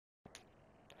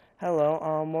Hello,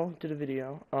 welcome to the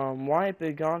video. Why I've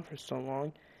been gone for so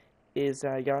long is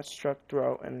I got strep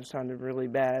throat and it sounded really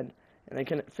bad, and I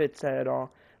couldn't fix that at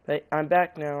all. But I'm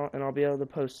back now, and I'll be able to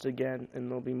post again, and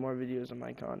there'll be more videos of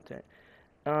my content.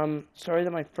 Sorry that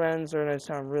my friends are gonna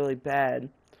sound really bad.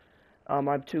 I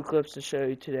have two clips to show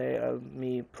you today of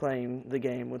me playing the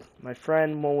game with my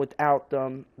friend, one without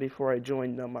them, before I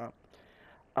joined them up.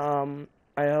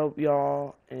 I hope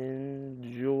y'all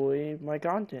enjoy my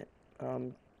content.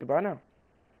 Goodbye now.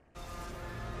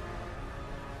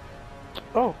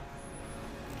 Oh.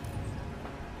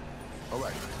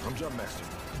 Alright, I'm Jump Master,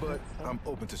 but I'm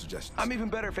open to suggestions. I'm even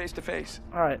better face to face.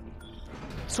 Alright.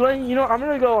 So, you know, I'm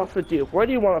gonna go off with you. Where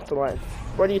do you want us to land?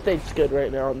 Where do you think's good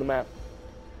right now on the map?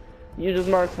 You just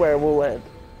mark where we'll land.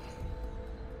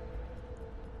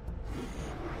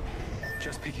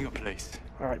 Just picking a place.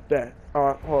 Alright, bet.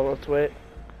 Hold on, let's wait.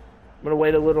 I'm gonna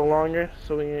wait a little longer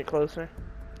so we can get closer.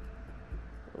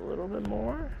 A little bit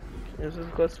more? Is this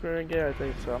closer again? I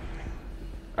think so.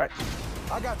 Alright.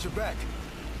 I got your back.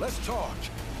 Let's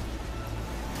charge.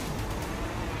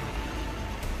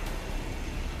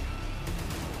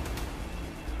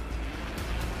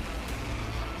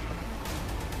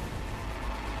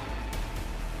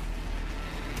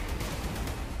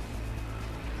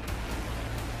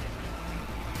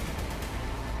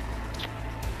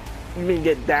 You mean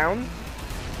get down?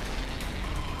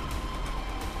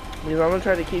 Because I'm gonna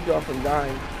try to keep y'all from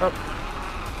dying. Oh.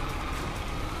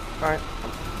 Alright.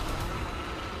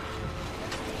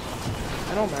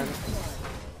 I don't mind.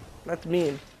 That's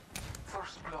mean.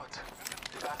 First blood.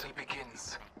 The battle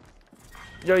begins.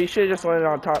 Joe, you should've just landed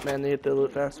on top, man, to get the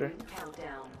loot faster.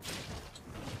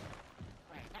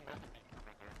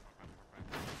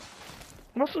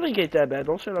 Most of them ain't that bad.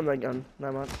 Don't shoot on that gun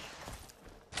that much.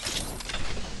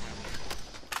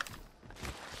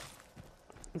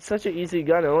 It's such an easy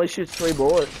gun. It only shoots 3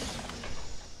 bullets.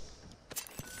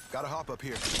 Gotta hop up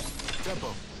here.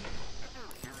 Tempo.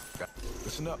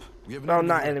 Listen up. We have No,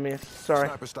 not enemies. Sorry.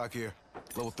 Sniper stock here.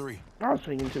 Level 3. I was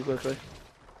thinking too quickly.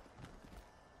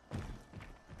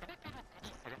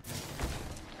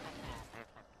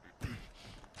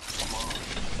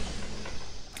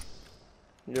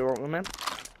 You're welcome, man.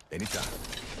 Anytime.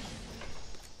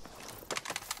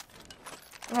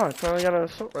 Oh, I finally got an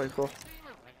assault rifle.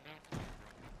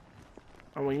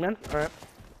 A wingman? Alright.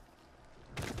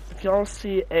 If y'all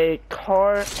see a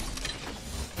car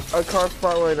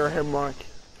spotlight or hemlock,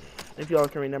 if y'all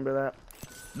can remember that.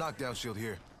 Knockdown shield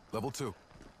here. Level 2.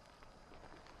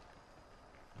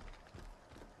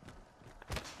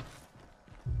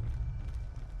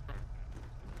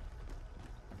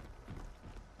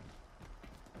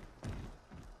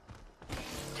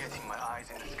 Getting my eyes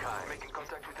in the sky. Making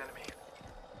contact with enemy.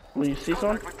 Will you see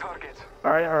someone? Contact with target.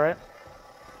 Alright, alright.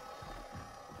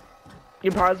 You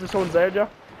positive someone's there, Joe?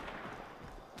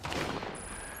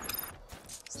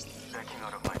 Backing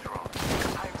out of my drone.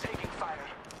 I'm taking fire.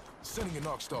 Sending an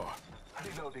arc star.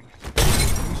 Reloading.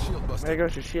 Shield buster. There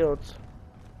goes your shields.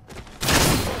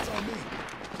 Shots on me.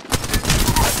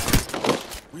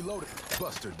 Reloaded.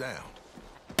 Buster down.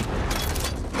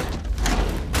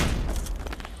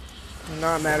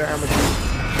 Not matter how much.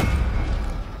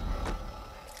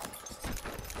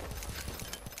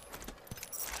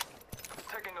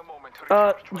 Taking a moment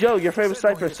to Joe, your favorite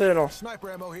sniper, Sentinel.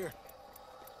 Sniper ammo here.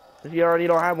 If you already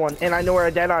don't have one, and I know where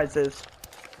a Deadeyes is.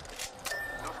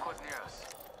 No squad near us.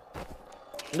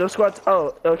 No squads.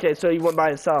 Oh, okay. So he went by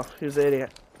himself. He was an idiot.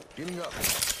 Heating up.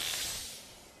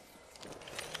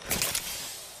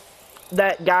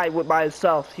 That guy went by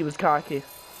himself. He was cocky.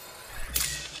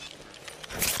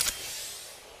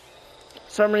 For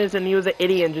some reason he was an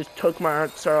idiot and just took my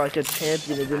arc star like a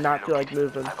champion and did not feel like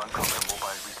moving. I've uncovered a mobile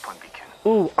respawn beacon.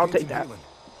 Ooh, I'll take Using that. healing.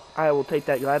 I will take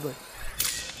that gladly.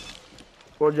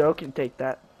 Or Joe can take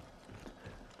that.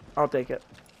 I'll take it.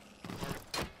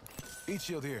 Eat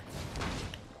shield here.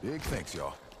 Big thanks,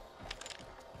 y'all.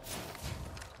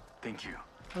 Thank you.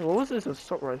 Hey, what was this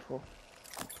assault rifle?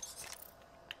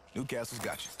 Newcastle's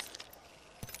got you.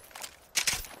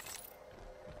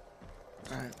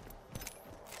 Alright.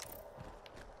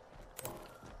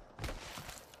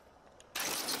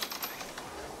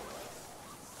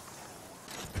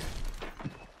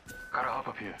 Gotta hop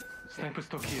up here. Sniper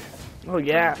stock here. Oh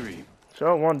yeah. 3.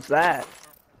 So wants that.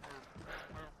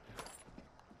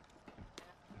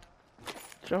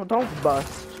 Joe, don't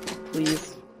bust,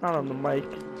 please. Not on the mic.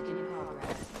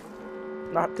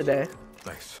 Not today.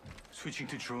 Thanks. Switching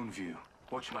to drone view.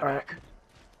 Watch my Alright. back.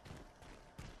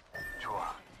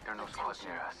 Joa, there are no squads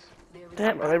near us.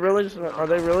 Damn, are they really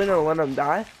gonna let him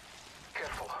die?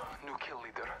 Careful, new kill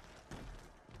leader.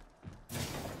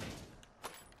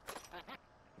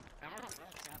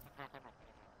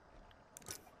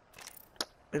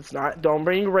 It's not. Don't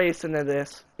bring race into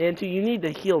this. Into you need to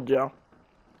heal, Joe.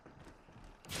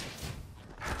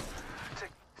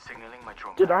 Signaling my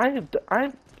drone. Dude,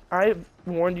 I've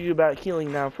warned you about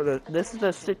healing now for the. This is the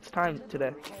 6th time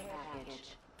today.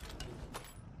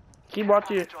 Keep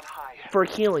watching for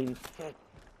healing.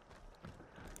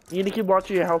 You need to keep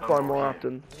watching your health bar more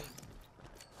often.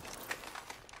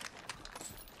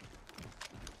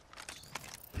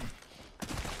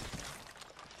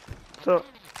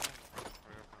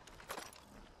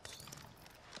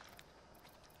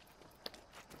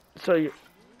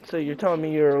 So you're telling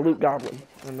me you're a loot goblin,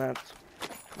 and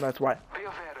that's why. Be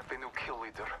aware of the new kill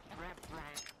leader.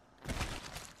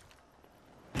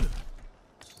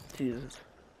 Jesus.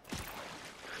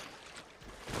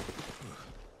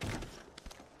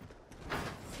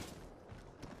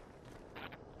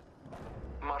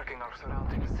 Marking our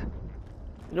surroundings.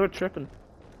 You're tripping.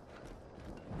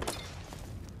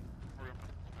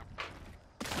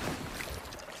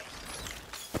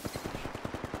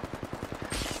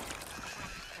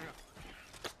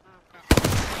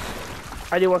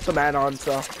 I do want some add-ons,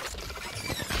 so.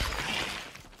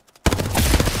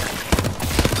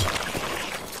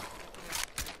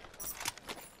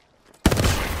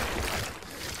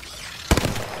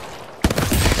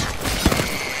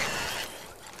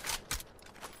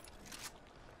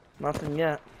 Nothing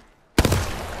yet.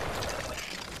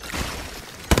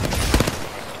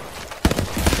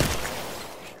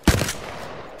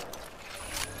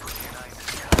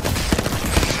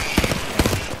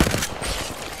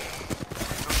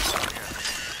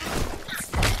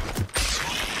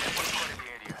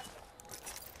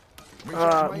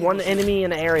 One enemy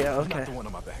in the area, okay. The one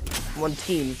on my back. One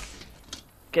team.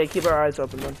 Okay, keep our eyes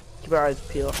open then. Keep our eyes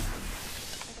peeled.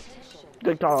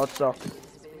 Good call out stuff.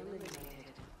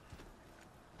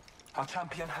 Our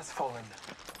champion has fallen.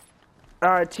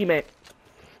 Alright, teammate.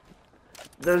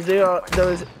 There's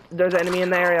an enemy in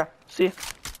the area. See?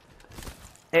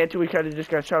 And we kinda just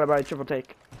got shot by a triple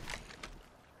take.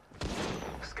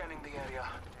 Scanning the area.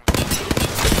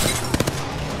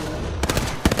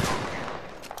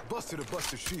 Busted a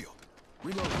Buster shield.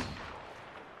 Reload.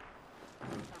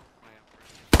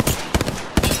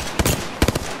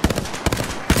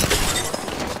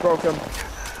 Broke him.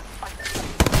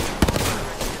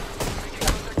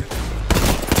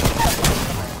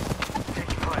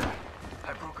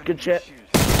 Good shit.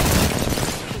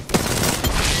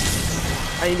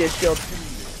 I need a shield.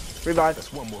 Revive.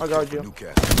 That's one more I'll guard you.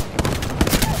 Newcastle.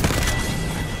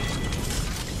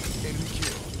 Enemy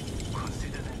kill.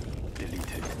 Considered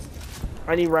deleted.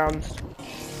 I need rounds.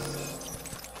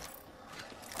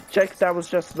 Check, that was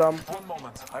just them. One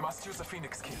moment. I must use a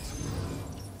Phoenix kit.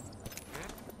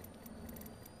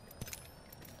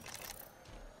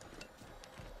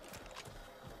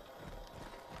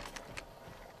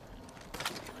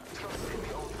 Trust in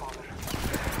the old father.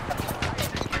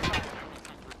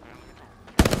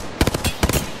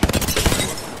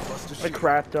 Buster I shield.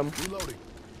 cracked him. Reloading.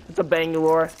 It's a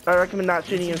Bangalore. I recommend not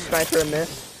shooting a sniper and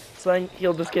miss. So then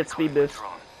he'll just get speed boost. Drone.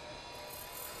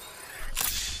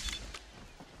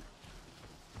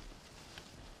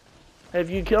 Hey, if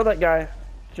you kill that guy,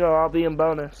 Joe, I'll be in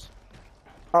bonus.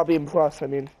 I'll be in plus, I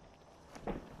mean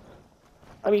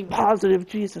positive.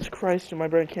 Jesus Christ, my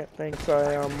brain can't think. Sorry,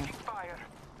 Taking fire.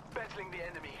 Battling the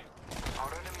enemy. Our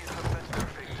enemies have met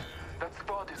perfect. That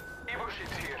spot is Evo shit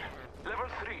here. Level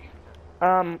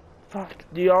 3. Fuck.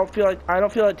 Do y'all feel like, I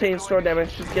don't feel like taking store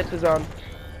damage, just get the zone.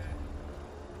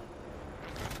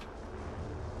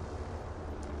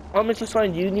 Oh, Mr.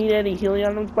 Slime, do you need any healing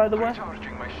items, by the way?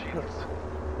 Recharging my shields.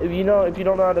 If you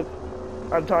don't know how to,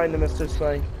 I'm talking to Mr.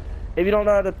 Slime. If you don't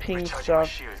know how to ping Recharging my stuff,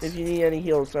 shields. if you need any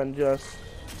heals, then just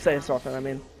say something, I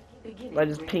mean. Like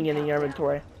just ping it in your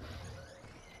inventory.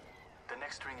 The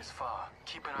next ring is far.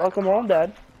 Keep an eye Welcome on home,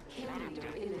 Dad.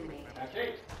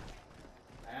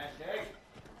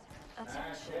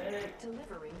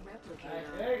 Delivering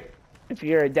replicator. If you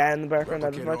hear a dad in the background,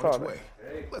 that is Replicator my on its father. way.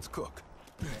 Let's cook.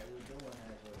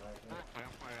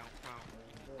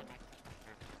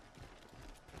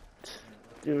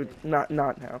 Dude, not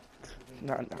now.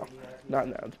 Not now,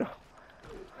 Joe.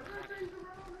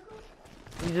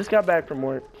 He just got back from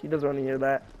work. He doesn't want to hear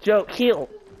that. Joe, heal.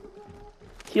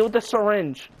 Heal with the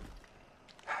syringe.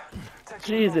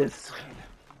 Jesus.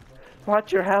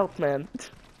 Watch your health, man.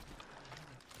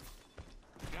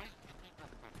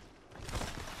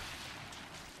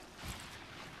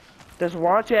 Just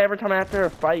watch it every time after a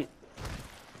fight.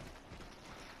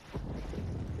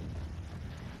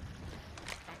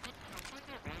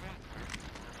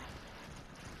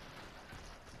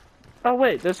 Oh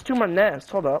wait, there's two more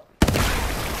nests. Hold up.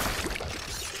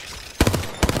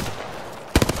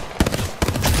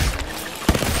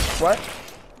 What?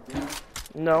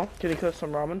 No. Can you cook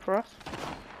some ramen for us?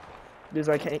 Because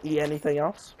I can't eat anything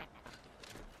else.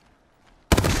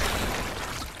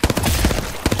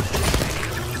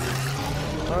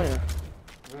 Oh yeah.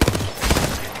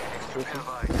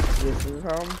 This is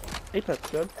Apex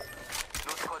good.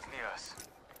 No squads near us.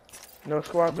 No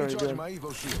squads are Recharging good. my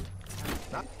Evo shield.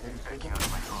 Backing out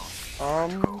of my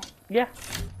drone. Yeah.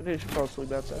 I think you should fall asleep.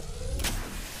 That's it.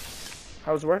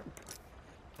 How's work?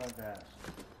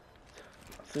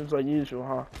 Seems like usual,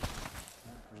 huh?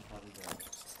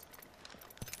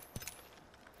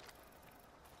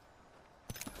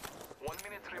 One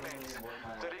minute remains.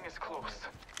 The ring is close.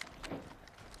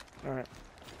 Alright.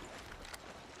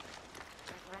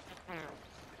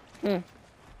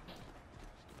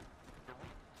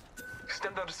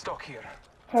 Standard stock here.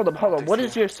 Hold up. What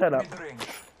is your setup? Mid-range.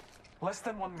 Less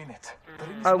than 1 minute. The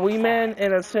ring is A not wee far. man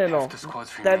and a sentinel. Half the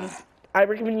squads That remain. is, I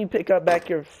recommend you pick up back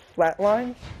your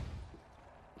flatline.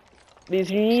 Because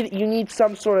you need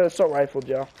some sort of assault rifle,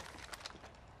 Joe.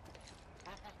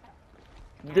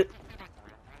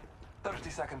 30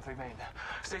 seconds remain.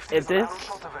 Safety Is is an this? arrow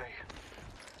shot away.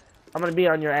 I'm gonna be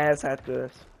on your ass after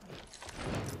this.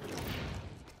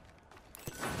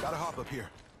 Gotta hop up here.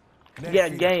 Yeah,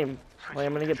 game. Like,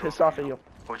 I'm gonna get pissed off at you.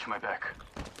 Watch my back.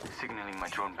 Signaling my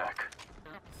drone back.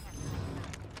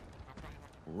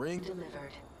 Ring.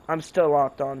 I'm still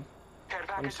locked on. Care I'm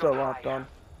package still on locked high. on.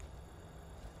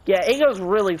 Yeah, it goes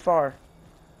really far.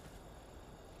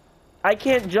 I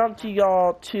can't jump to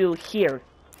y'all to here.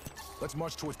 Let's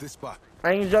march towards this spot.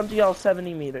 I can jump to y'all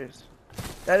 70 meters.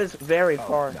 That is very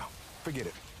far. No, forget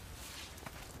it.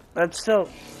 That's still...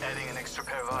 Adding an extra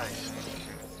pair of eyes.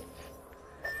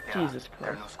 Jesus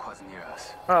There are Christ. no squads near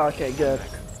us. Oh, okay, good.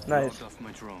 Nice. Logged off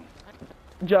my drone.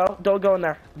 Joe, don't go in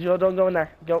there. Joe, don't go in there.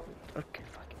 Go. Okay,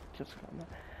 fuck it. Just go in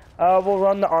there. We'll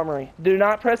run the armory. Do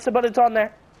not press the buttons on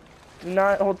there. Do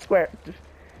not hold square.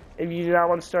 If you do not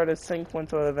want to start a sync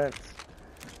once of events.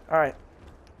 Alright.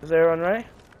 Is everyone ready?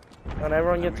 When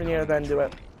everyone gets in here, then do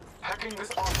it. Hacking this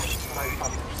armory.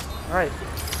 Alright.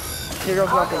 Here goes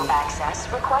Cargo nothing.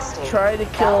 access requested. Try to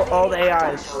kill all the Validating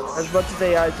AIs. credentials. As much as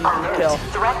AIs you can kill.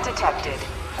 Threat detected.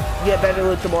 You get better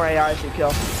loot the more AIs you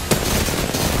kill.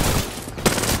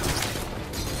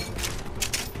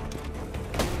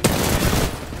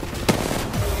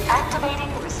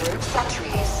 Activating reserve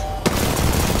sentries.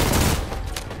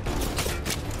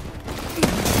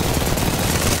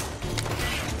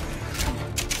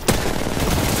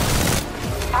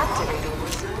 Activating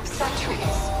reserve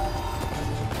sentries.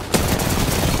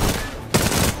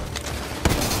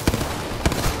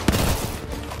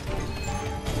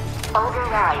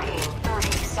 Override in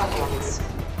 30 seconds.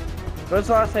 Where's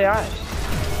the last AI?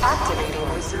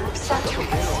 Activating reserve sentries.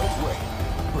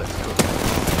 Let's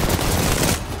go.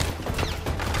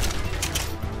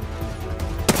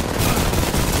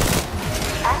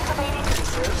 Activating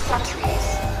reserve sentries.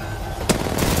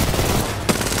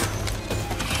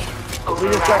 We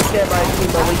just got hit by a team,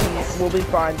 but we'll be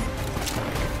fine.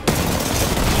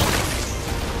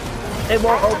 It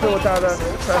won't open without us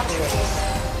pressing it.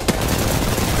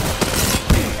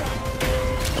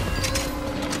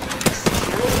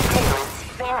 Security clearance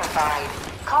verified.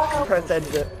 Cargo Press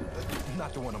exit.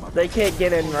 Not the one on my. They can't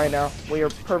get in right now. We are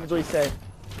perfectly safe.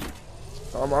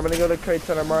 I'm gonna go to Trade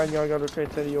Center mine, y'all go to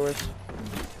Trade Center yours.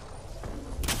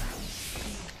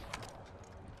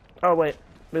 Oh wait,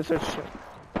 Mr.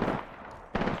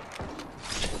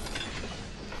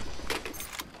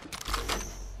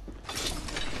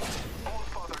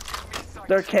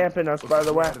 They're camping us, by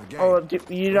the way. Oh,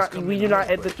 we do not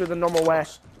exit through the normal way.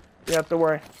 You have to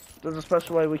worry. There's a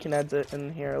special way we can exit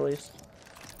in here at least.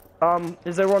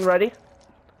 Is everyone ready?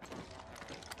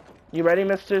 You ready,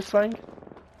 Mr. Sling?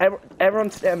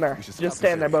 Everyone stand there. Just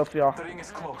stand there, both of y'all. The ring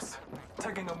is close.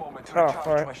 Taking a moment to Oh, recharge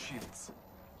alright. my shields.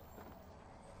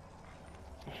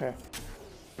 Okay.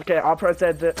 Okay, I'll press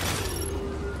exit.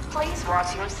 Please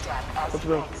watch your step as Let's you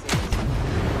move. exit.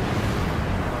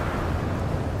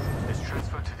 Let's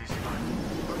transfer to this spot.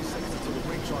 30 seconds until the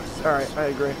ring charges. Alright, I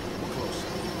agree. We're close.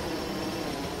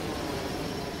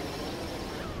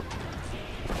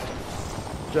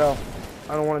 Joe,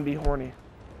 I don't want to be horny.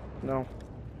 No.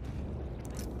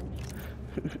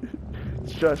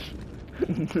 Shush.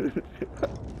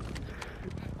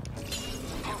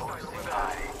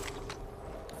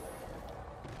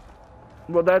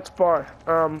 Well, that's far.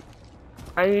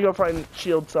 I need to go find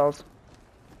shield cells.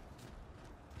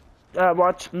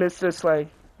 Watch Mr. Slay.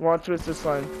 Watch Mr.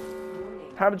 Slay.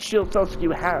 How much shield cells do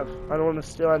you have? I don't want to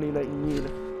steal any that you need.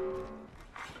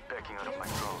 Backing out of my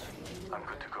drone. I'm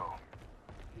good to go.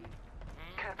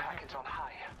 Care package on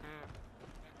high.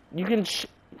 You can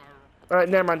Alright,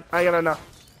 never mind. I got enough.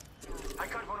 I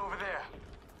got one over there.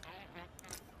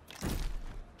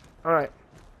 Alright.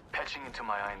 Patching into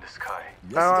my eye in the sky.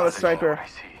 I don't have a sniper. I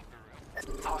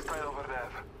see. Hostile over there.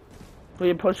 We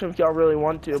can push him if y'all really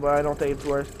want to, but I don't think it's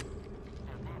worth.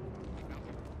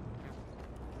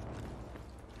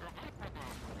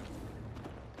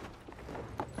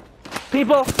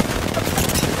 People!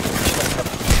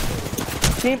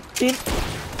 Team.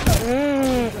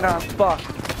 Nah, fuck.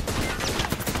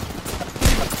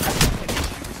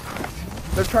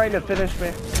 They're trying to finish me.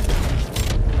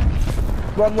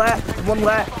 One left.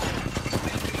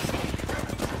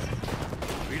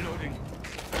 Reloading.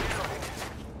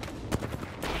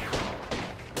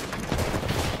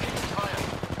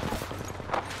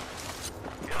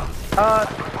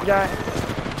 Yeah.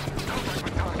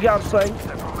 Yeah, I'm Sling.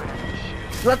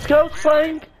 Let's go,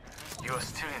 Sling! You are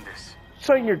still in this.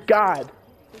 Sling, you're God.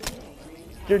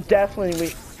 You're definitely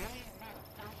weak.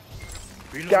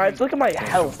 Reloading. Guys, look at my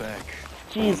health. Back.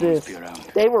 Jesus.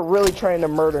 They were really trying to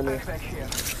murder me. Back here.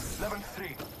 Level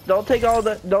 3. Don't take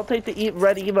the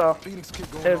red Evo Phoenix kit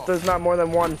going if off. there's not more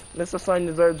than one. Mr. Sling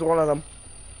deserves one of them.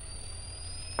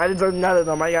 I deserve none of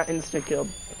them. I got instant killed.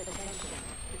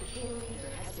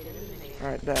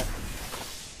 Alright, bet.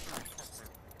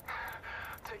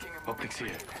 Optics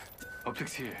here.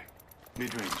 Optics here.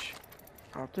 Mid-range.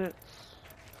 Optics.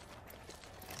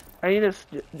 I need to.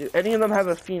 Do any of them have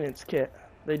a Phoenix kit?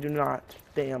 They do not.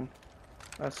 Damn.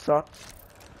 That sucks.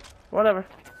 Whatever.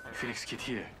 Phoenix kit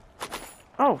here.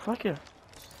 Oh, fuck yeah.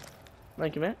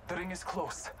 Thank you, man. The ring is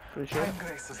close. Pretty sure.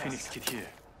 Phoenix kit here.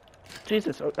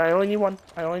 Jesus, I only need one.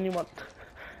 I don't need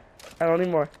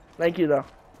more. Thank you, though.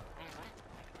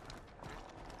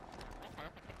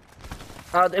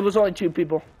 It was only 2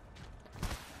 people.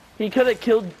 He could have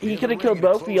killed. He could have killed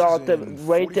both of y'all if the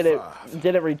wait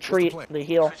didn't retreat the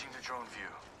heal. Switching to drone view.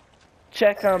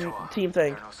 Check team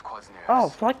thing. There are no squads near Oh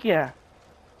us. fuck yeah.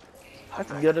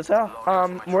 That's good as hell.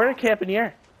 We're gonna camp in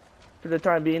here for the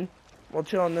time being. We'll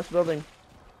chill in this building.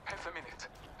 Half a minute.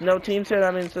 No teams here.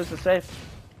 That means this is safe.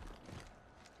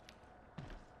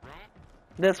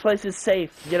 This place is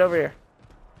safe. Get over here.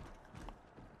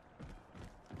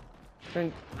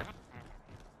 And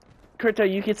Kurto,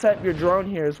 you can set up your drone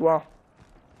here as well.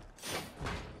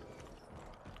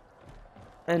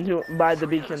 And by the 3 other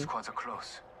beacon. squads are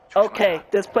close. Choose my Okay,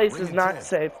 path. this place Ring is in not 10.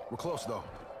 safe. We're close though.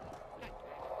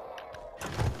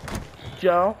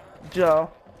 Joe,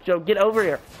 get over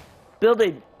here.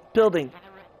 Building.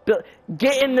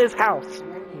 Get in this house.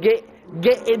 Get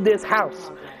in this house.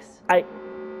 We are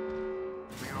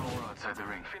all outside the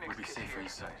ring. We'll be safer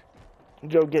inside.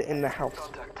 Joe, get in the house.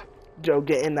 Contact. Joe,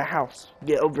 get in the house.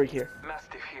 Get over here.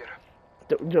 Mastiff here.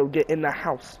 Joe, get in the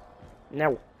house.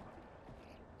 Now.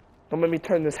 Don't let me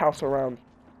turn this house around.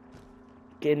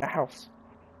 Get in the house.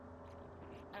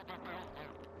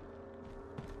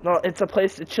 No, it's a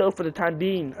place to chill for the time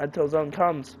being until zone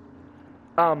comes.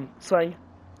 Sling,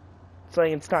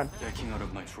 it's time. Backing out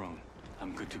of my drone.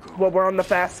 I'm good to go. Well, we're on the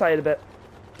fast side of it.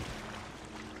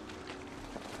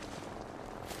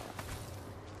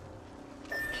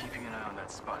 Keeping an eye on that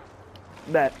spot.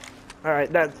 Bet.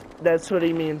 Alright, that's what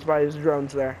he means by his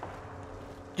drones there.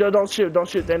 Joe, don't shoot.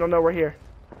 They don't know we're here.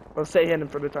 We'll stay hidden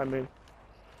for the time being.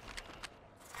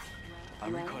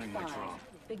 I'm recalling my drone.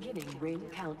 Beginning ring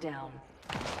countdown.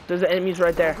 There's enemies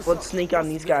right there. Let's sneak on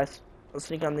these guys. 2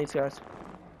 enemy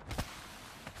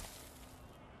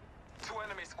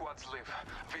squads live.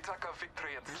 Vitaka,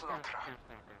 victory, and slaughter.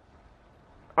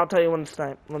 I'll tell you when it's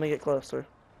time. Let me get closer.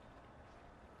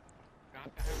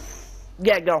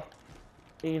 Yeah, go.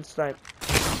 You can snipe.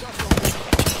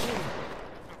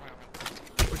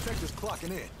 Protectors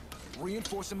clocking in.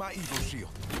 Reinforcing my Evo shield.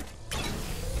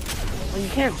 Well, you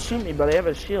can't shoot me, but I have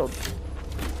a shield.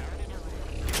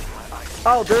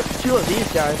 Oh, there's 2 of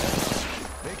these guys.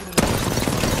 Making an effort.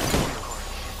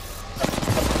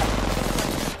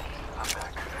 I'm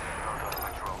back. Load on my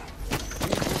drone.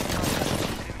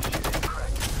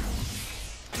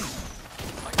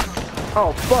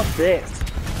 Oh, fuck this.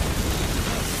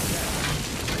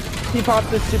 He popped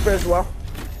this super as well.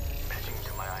 Pitching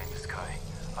into my eye in the sky.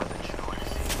 I'll let you know what I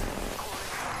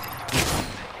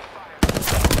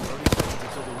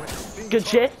see. Good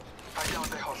shit. I downed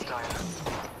the hostile.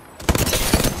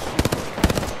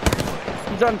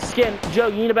 He's on skin. Joe,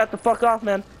 you need to back the fuck off,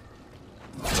 man.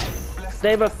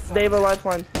 They have a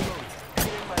lifeline.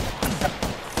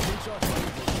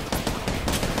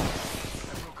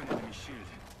 Broken enemy shield.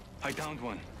 I downed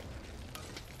one.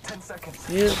 10 seconds.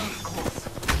 You, Close.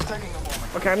 Taking a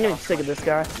moment. okay, I'm getting sick of this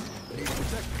guy. Need to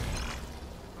protect.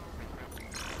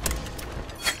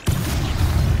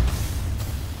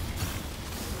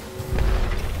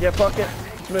 Yeah, fuck it.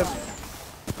 Let's move.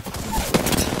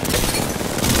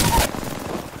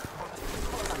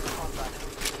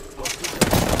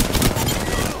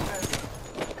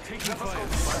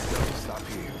 Stop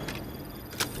here.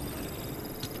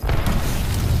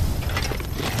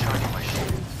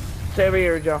 Stay over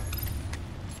here, Joe.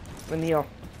 And heal.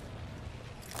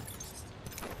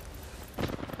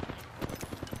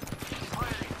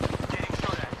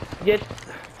 Get.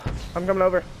 I'm coming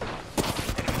over.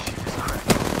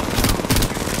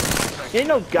 You ain't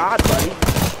no god, buddy.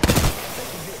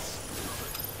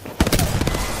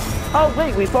 Oh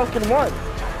wait, we fucking won.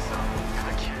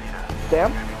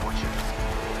 Damn.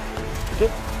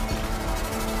 Shit.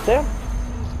 Damn.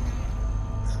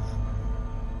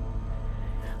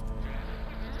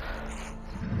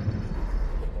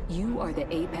 You are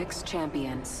the Apex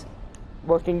champions.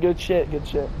 Looking good shit, good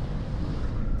shit.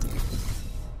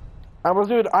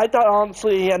 Dude, I thought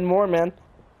honestly he had more, man.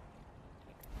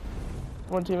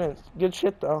 1 2 minutes. Good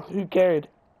shit though. Who carried?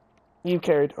 You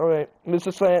carried. Alright.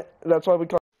 Mr. Slant, that's why we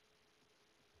call.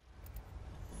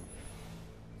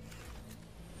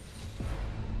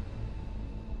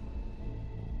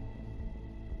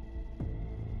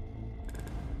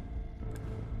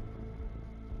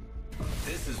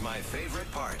 This is my favorite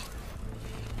part.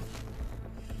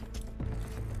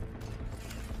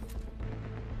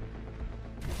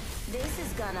 This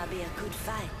is gonna be a good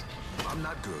fight. I'm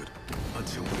not good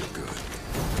until we're good.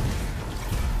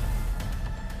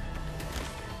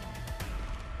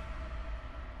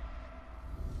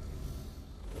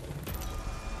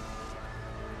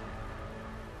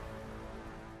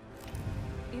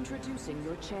 Introducing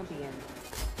your champion.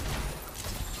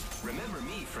 Remember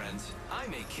me, friends. I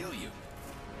may kill you.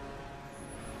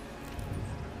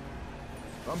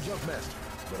 I'm Jumpmaster,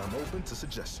 but I'm open to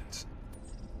suggestions.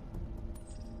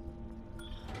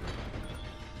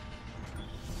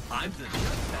 I'm the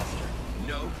Jumpmaster.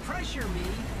 No pressure, me.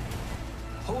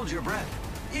 Hold your breath.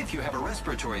 If you have a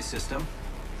respiratory system.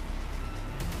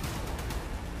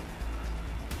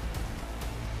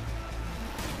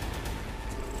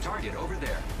 Target over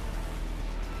there.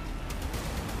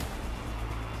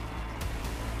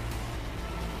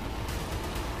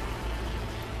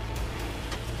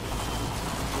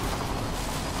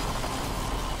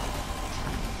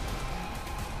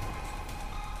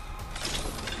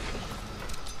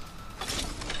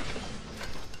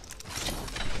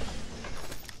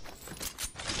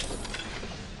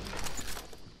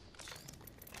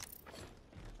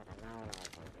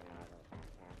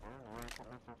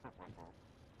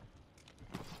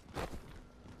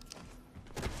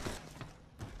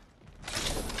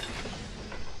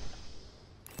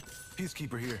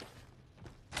 Peacekeeper here.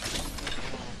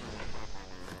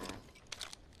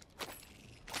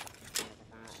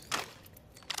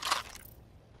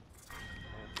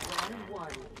 Round 1.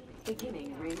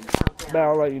 Beginning ring countdown. But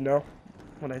I'll let you know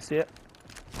when I see it.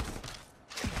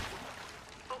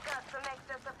 We got some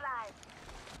extra supplies.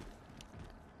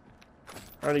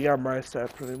 I already got my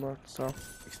set pretty much, so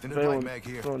Extended If light anyone- mag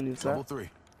here. if anyone needs Level that. 3.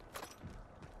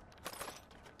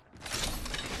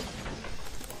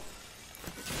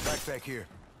 Backpack here.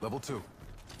 Level 2.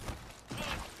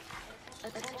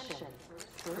 Attention.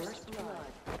 First blood.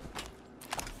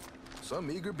 Some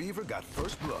eager beaver got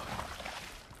first blood.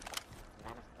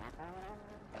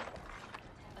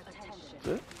 Attention. That's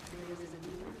it. There is a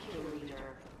new kill leader.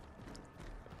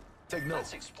 Take note.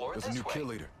 Let's explore There's a this new way. kill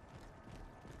leader.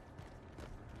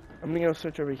 I'm gonna go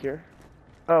switch over here.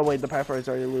 Oh wait, the Pathfinder's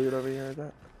already looted over here.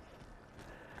 That.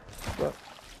 But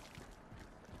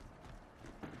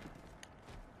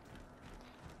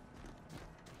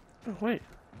oh wait,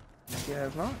 yeah,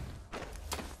 it's not.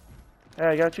 Hey,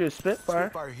 I got you a Spitfire.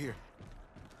 Spitfire here.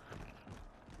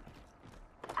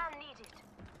 I need it.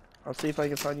 I'll see if I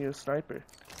can find you a sniper.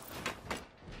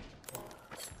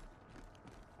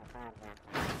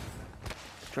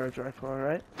 Charge rifle,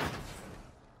 alright.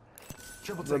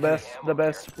 Triple The take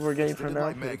best we're getting for Extended now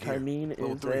light for the mag here. time being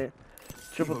Level is 3. a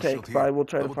triple Evo take, shield but I here. will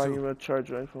try to Level find 2. you a charge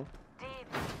rifle. Deep.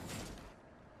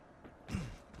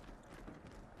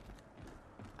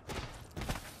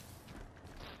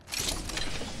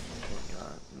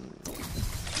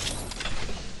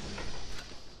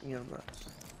 You know that,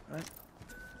 right?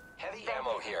 Heavy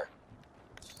ammo here.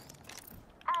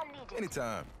 I need it.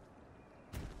 Anytime.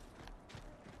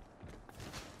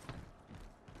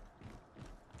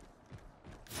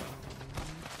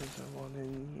 There's one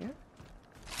in here.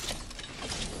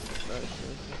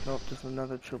 Nope, just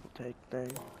another triple take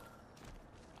thing.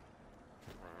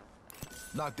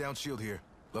 Knockdown shield here.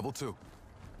 Level 2.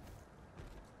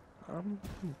 Got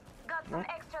some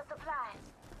extra supplies.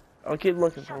 I'll keep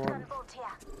looking for Shotgun one. bolt here.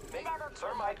 Maybe Level 2.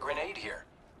 thermite grenade here.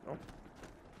 Oh.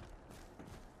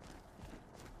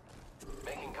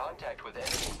 Making contact with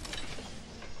enemy.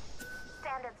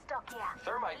 Standard stock here.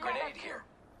 Thermite Level grenade 2. here.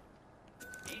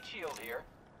 Heat shield here.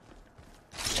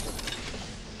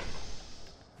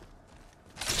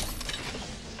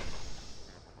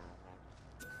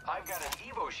 I've got an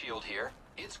Evo shield here.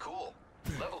 It's cool.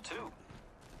 Level 2.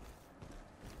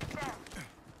 There.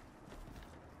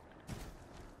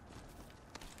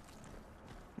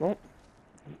 Well,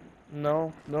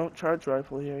 no charge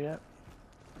rifle here yet.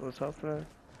 Let's hope for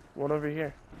one over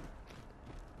here.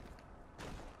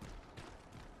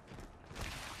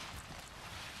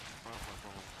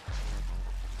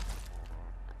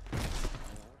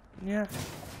 Yeah.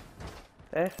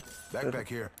 Eh. Backpack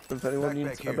here. If anyone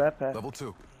needs a here. backpack. Level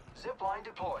 2. Zip line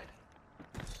deployed.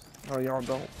 Oh, y'all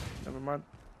don't. Never mind.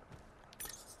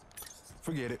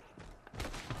 Forget it.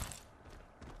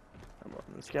 Come on,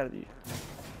 it's gotta be.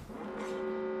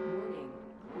 Warning.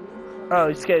 Oh,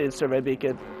 he's skated survey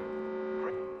beacon.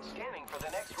 Scanning for the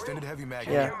next Extended room. heavy mag.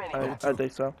 Yeah, your mini I map.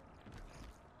 think so.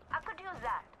 I could use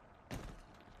that.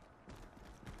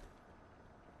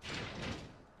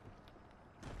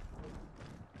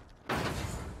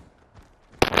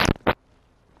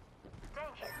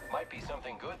 Thank you. Might be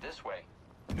something good this way.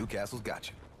 Newcastle's got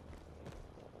you.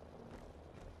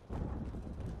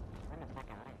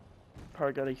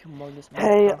 Probably got a humongous.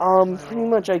 Hey, pretty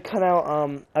much I cut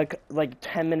out like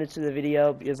 10 minutes of the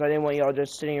video because I didn't want y'all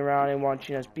just sitting around and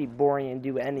watching us be boring and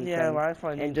do anything. Yeah, well, I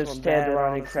find and these just one stand bad,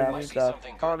 around and honestly. crap Might be stuff.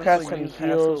 something good. Craft Honestly, some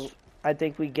Newcastle- heals. I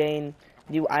think we gain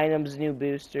new items, new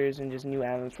boosters, and just new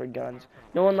items for guns.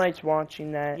 No one likes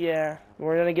watching that. Yeah.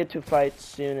 We're gonna get to fights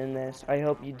soon in this. I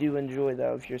hope you do enjoy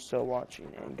though if you're still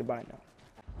watching. And goodbye now.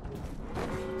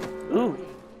 Ooh,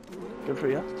 good for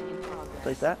you. In progress.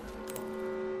 Like that.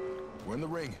 We're in the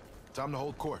ring. Time to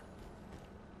hold court.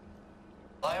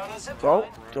 Lie on a zip Oh, line.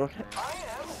 okay. I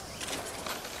am.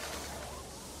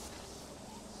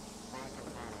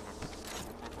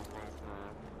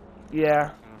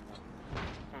 Yeah.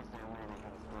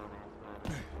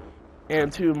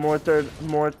 And two more third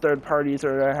parties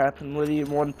are gonna happen. Literally,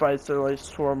 in one fight, so like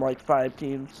swarm like 5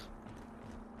 teams.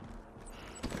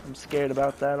 I'm scared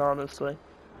about that, honestly.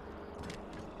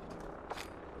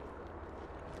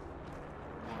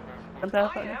 I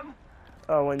am.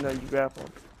 Oh wait, no, you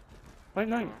grappled. Wait,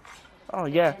 no. Oh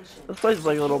yeah, this place is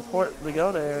like a little port to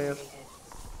go to area.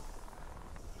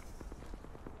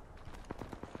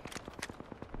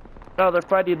 Oh, they're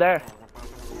fighting there.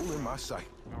 Ooh, in my sight.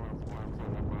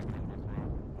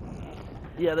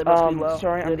 Yeah, they must be low.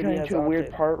 Sorry, I'm Getting getting into a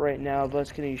weird part right now of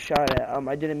us getting shot at.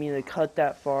 I didn't mean to cut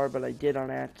that far, but I did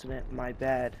on accident. My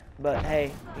bad. But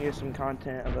hey, here's some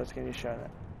content of us getting shot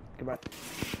at. Goodbye.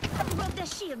 I broke the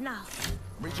shield now.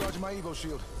 Recharging my Evo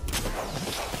shield. I'm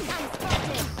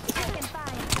spotted. I can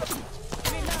fire.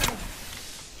 Reloading.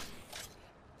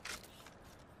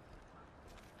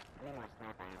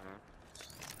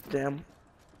 Damn.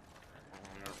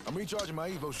 I'm recharging my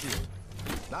Evo shield.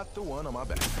 Not the one on my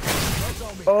back. That's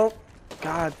on me. Oh,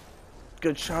 God.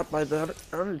 Good shot by the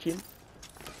other team.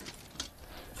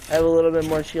 I have a little bit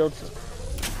more shields.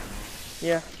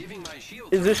 Yeah. Giving my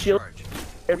shield Is this shield charge.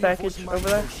 air package Reinforcing my over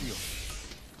there? Evo shield.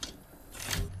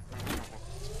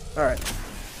 Alright.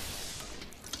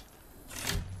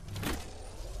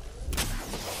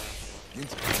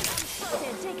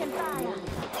 Spotted. Taking fire.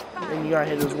 And you got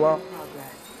hit as well.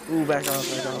 Progress. Ooh, back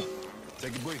off, back off.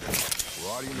 Take a breather.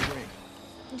 We're already in the ring.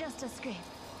 Just a scrape.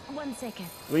 1 second.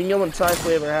 We can go inside if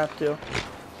we ever have to.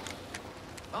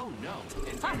 Oh no,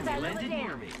 an Hostile enemy over landed there.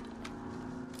 near me.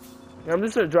 I'm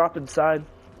just gonna drop inside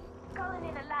Calling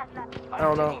in a lifeline. I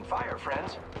don't know. Taking fire,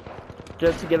 friends.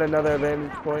 just to get another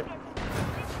vantage point.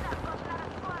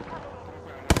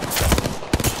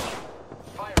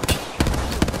 Fire.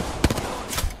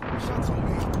 Shots on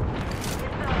me.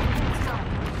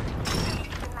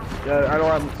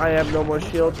 Yeah, I have no more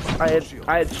shields. I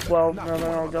had 12. No,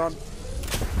 they're all gone.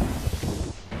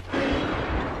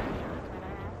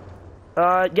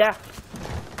 Yeah.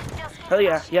 Hell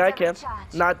yeah. Yeah, I can.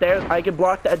 Not there. I can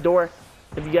block that door.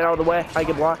 If you get out of the way, I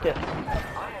can block it. I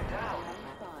am down.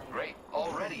 Great.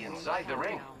 Already inside the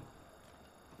ring.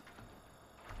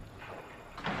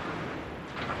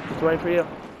 Just waiting for you.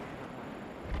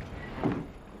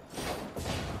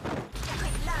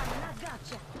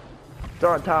 They're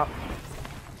on top.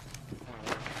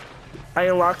 I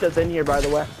can lock us in here, by the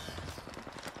way.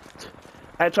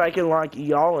 Actually, I can lock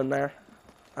y'all in there.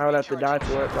 I would have to die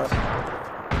for it, but...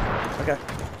 Okay.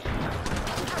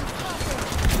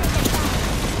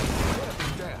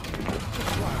 Down.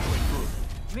 Fly way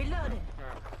through. Reloading.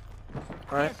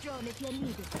 Alright. Drone if you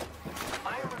need it.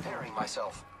 I am repairing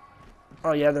myself.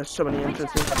 Oh yeah, there's so many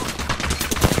entrances.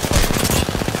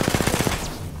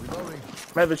 Reloading.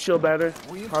 I have a shield batter.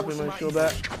 Popping my shield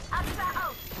bat.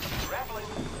 Grappling.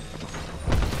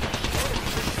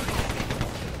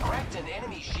 Cracked an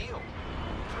enemy shield.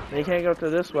 They can't go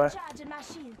through this way. Charging my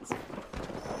shields.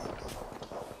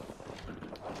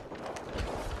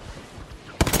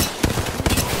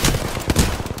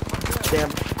 Damn.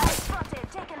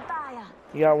 Spotted, taking fire.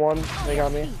 You got one. They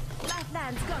got me.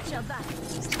 Lifelines got your back.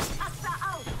 Asta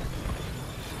out.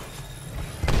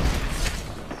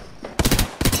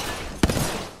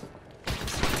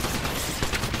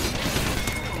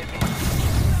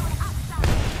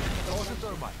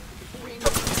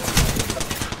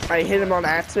 I hit him on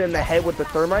accident in the head with the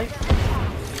thermite.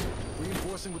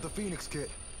 Reinforcing with the Phoenix kit.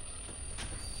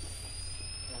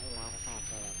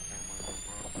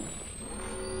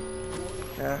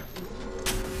 Yeah.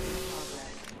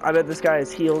 I bet this guy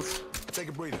has heals. Take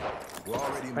a breather. We're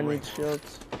already in the I need ring.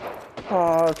 shields.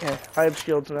 Oh, okay. I have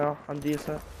shields now. I'm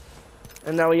decent.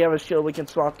 And now we have a shield we can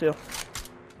swap to.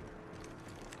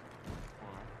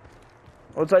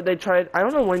 Looks like they tried. I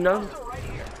don't know when none.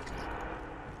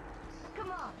 Come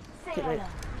on, say Get me. hello.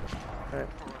 Alright.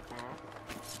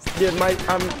 Dude,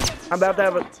 I'm about to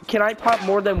have a. Can I pop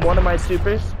more than one of my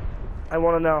supers? I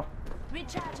want to know.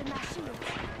 Recharging my shields.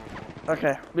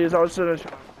 Okay, because I was gonna.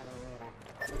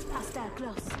 Hostile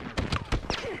close.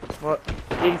 What?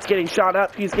 He's getting shot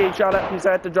up. He's getting shot up. He's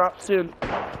gonna have to drop soon.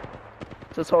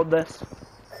 Just hold this.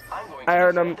 I'm going I to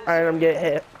heard him. defend this I heard him get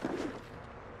hit.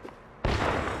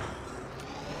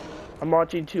 I'm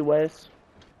watching two ways.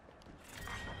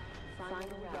 Final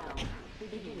round.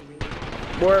 Beginning.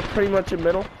 We're pretty much in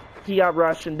middle. He got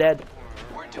rushed and dead.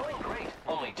 We're doing great.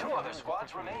 Only 2 other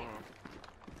squads remain.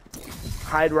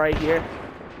 Hide right here.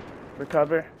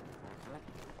 Recover.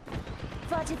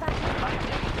 45.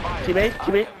 Teammate,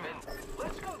 teammate.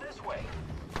 Let's go this way.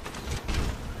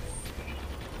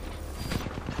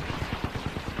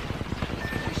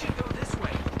 We should go this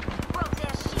way. Broke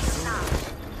their shield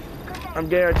now. I'm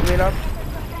getting our teammate up.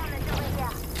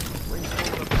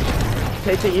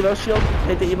 Take the Evo shield.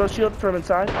 Take the Evo shield from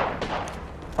inside.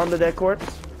 On the dead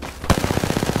corpse.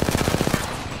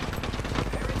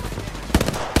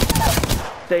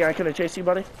 Dang, I couldn't chase you,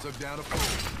 buddy. Took down a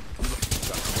foe.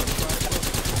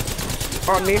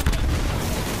 On me.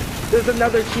 There's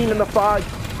another team in the fog.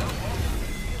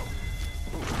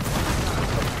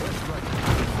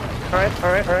 Alright,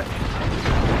 alright, alright.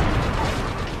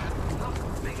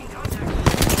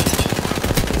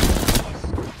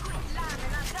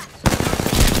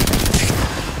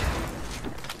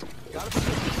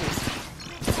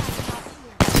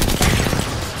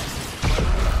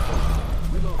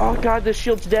 Oh god, this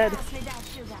shield's dead.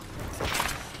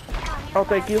 Oh,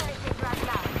 thank you.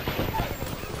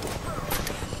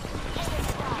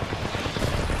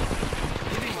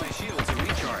 Giving my shields a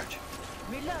recharge.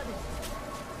 Reloaded.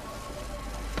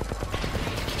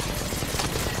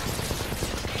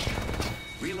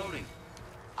 Reloading.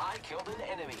 I killed an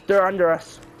enemy. They're under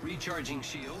us. Recharging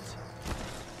shields.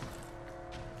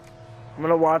 I'm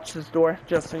gonna watch this door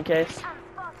just in case. I'm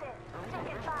spotted.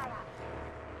 Taking fire.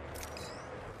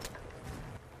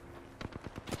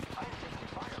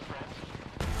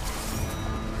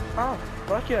 Oh,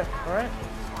 fuck yeah. Alright.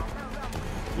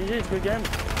 GG, good game.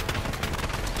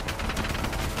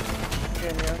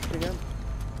 Yeah, good game.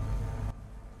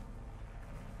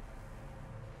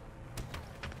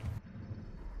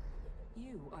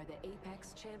 You are the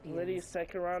Apex champions. Liddy's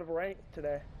second round of rank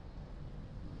today.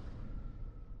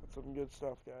 That's some good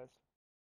stuff, guys.